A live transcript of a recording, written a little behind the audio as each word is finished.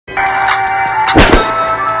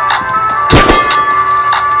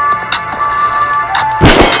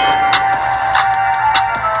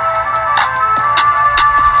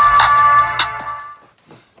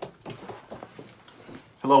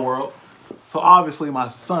obviously my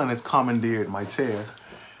son has commandeered my chair.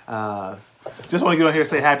 Just want to get on here and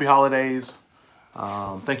say happy holidays.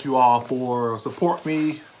 Thank you all for support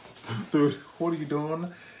me through, what are you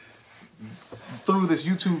doing? Through this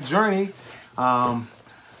YouTube journey.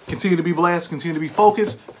 Continue to be blessed, continue to be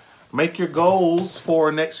focused. Make your goals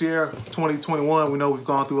for next year, 2021. We know we've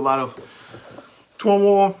gone through a lot of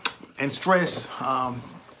turmoil and stress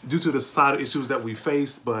due to the societal issues that we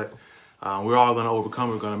faced, but we're all going to overcome.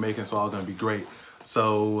 We're going to make it. It's all going to be great.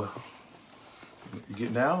 So, you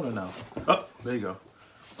getting down or no? Oh, there you go.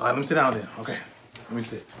 All right, let me sit down then. Okay, let me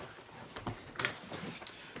sit.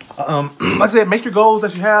 Like I said, make your goals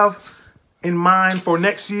that you have in mind for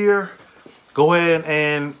next year. Go ahead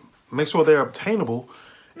and make sure they're obtainable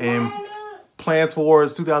and plan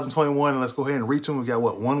towards 2021. And let's go ahead and reach them. We got,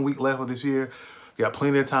 what, 1 week left of this year. We got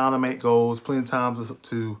plenty of time to make goals, plenty of time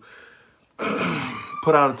to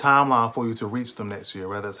put out a timeline for you to reach them next year,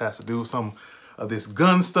 whether it has to do with some of this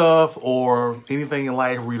gun stuff or anything in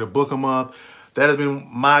life, read a book a month. That has been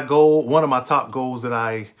my goal, one of my top goals that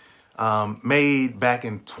I made back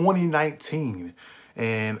in 2019.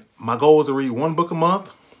 And my goal is to read 1 book a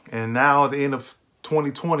month. And now at the end of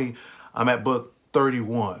 2020, I'm at book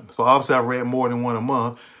 31. So obviously I've read more than 1 a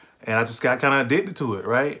month, and I just got kind of addicted to it,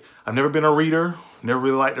 right? I've never been a reader, never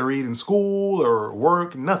really liked to read in school or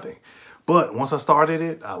work, nothing. But once I started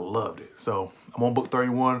it, I loved it. So I'm on book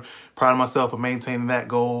 31, proud of myself for maintaining that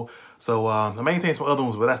goal. So I maintained some other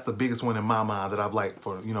ones, but that's the biggest one in my mind that I've liked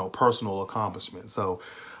for, you know, personal accomplishment. So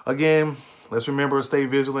again, let's remember, stay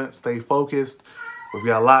vigilant, stay focused. We've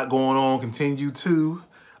got a lot going on. Continue to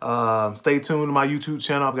stay tuned to my YouTube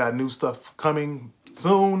channel. I've got new stuff coming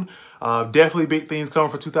soon. Definitely big things coming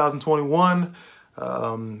for 2021.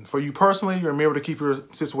 For you personally, remember to keep your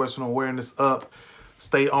situational awareness up.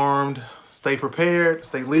 Stay armed, stay prepared,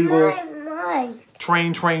 stay legal.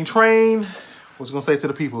 Train, train, train. What you gonna say to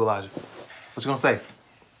the people, Elijah? What you gonna say?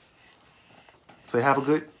 Say have a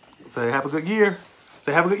good year.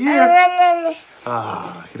 Say have a good year.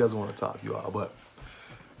 He doesn't want to talk to you all, but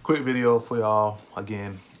quick video for y'all.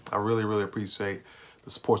 Again, I really, really appreciate the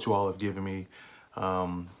support you all have given me.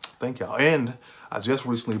 Thank y'all. And I just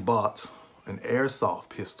recently bought an airsoft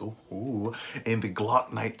pistol, in the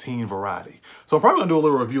Glock 19 variety. So I'm probably gonna do a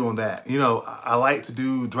little review on that. You know, I like to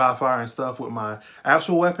do dry fire and stuff with my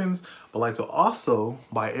actual weapons, but like to also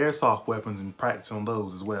buy airsoft weapons and practice on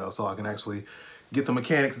those as well, so I can actually get the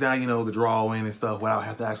mechanics down, you know, the draw in and stuff, without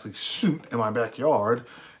having to actually shoot in my backyard,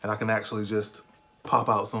 and I can actually just pop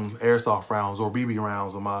out some airsoft rounds or BB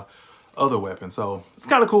rounds on my other weapon. So it's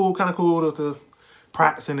kind of cool to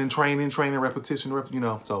practicing and training, repetition, you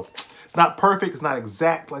know. So it's not perfect, it's not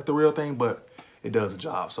exact like the real thing, but it does the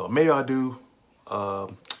job. So maybe I'll do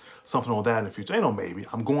something on that in the future. Ain't no maybe,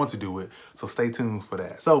 I'm going to do it. So stay tuned for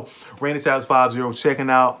that. So Randy Savage 50 checking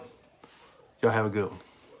out. Y'all have a good one.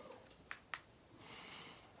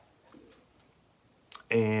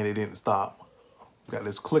 And it didn't stop. We got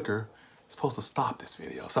this clicker. It's supposed to stop this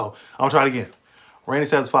video. So I'm gonna try it again. Randy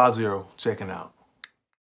Savage 50 checking out.